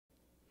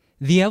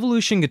The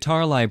Evolution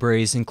guitar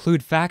libraries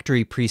include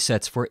factory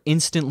presets for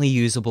instantly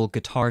usable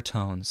guitar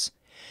tones.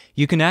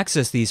 You can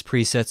access these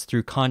presets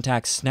through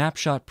Kontakt's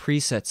Snapshot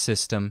preset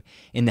system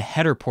in the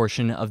header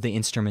portion of the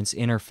instrument's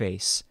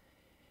interface.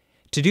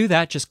 To do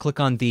that, just click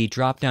on the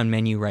drop-down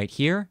menu right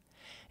here,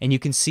 and you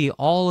can see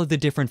all of the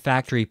different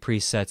factory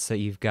presets that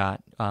you've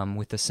got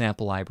with the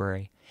sample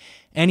library.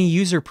 Any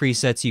user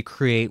presets you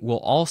create will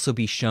also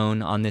be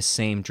shown on this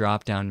same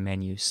drop-down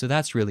menu, so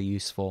that's really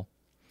useful.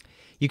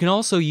 You can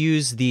also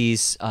use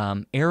these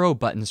arrow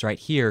buttons right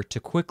here to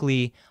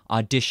quickly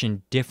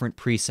audition different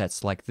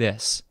presets like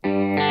this.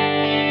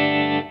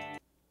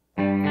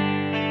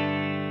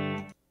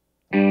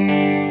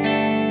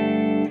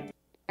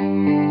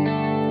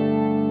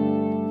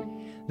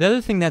 The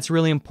other thing that's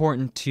really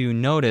important to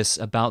notice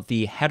about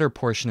the header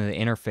portion of the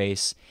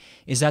interface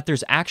is that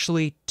there's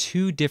actually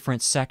two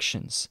different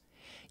sections.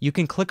 You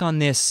can click on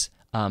this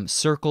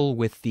circle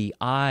with the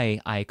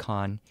eye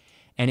icon,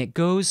 and it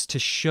goes to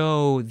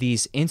show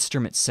these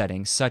instrument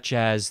settings, such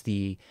as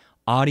the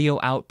audio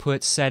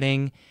output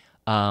setting,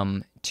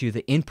 to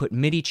the input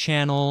MIDI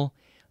channel,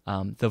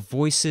 the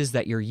voices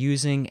that you're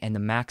using, and the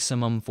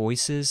maximum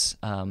voices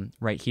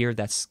right here.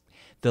 That's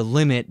the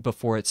limit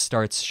before it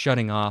starts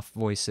shutting off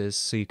voices,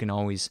 so you can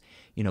always,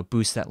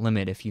 boost that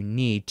limit if you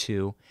need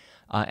to,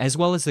 as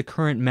well as the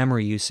current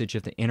memory usage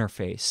of the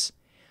interface.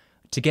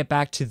 To get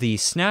back to the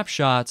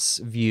snapshots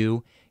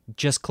view,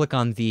 just click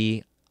on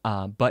the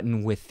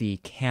button with the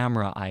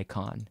camera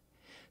icon.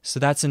 So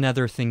that's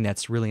another thing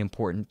that's really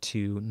important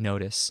to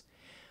notice.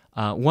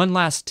 One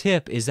last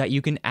tip is that you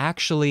can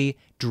actually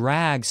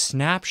drag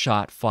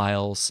snapshot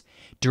files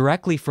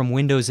directly from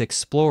Windows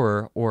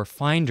Explorer or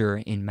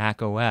Finder in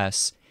Mac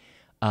OS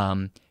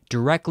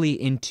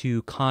directly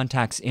into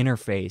Kontakt's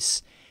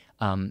interface,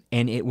 and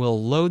it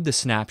will load the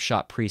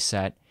snapshot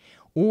preset.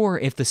 Or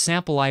if the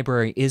sample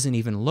library isn't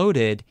even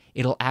loaded,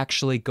 it'll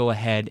actually go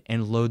ahead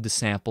and load the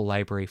sample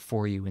library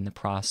for you in the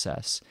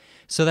process.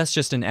 So that's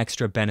just an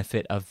extra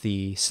benefit of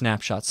the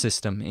snapshot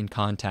system in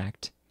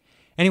Kontakt.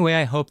 Anyway,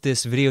 I hope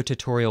this video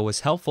tutorial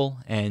was helpful,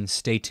 and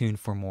stay tuned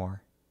for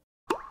more.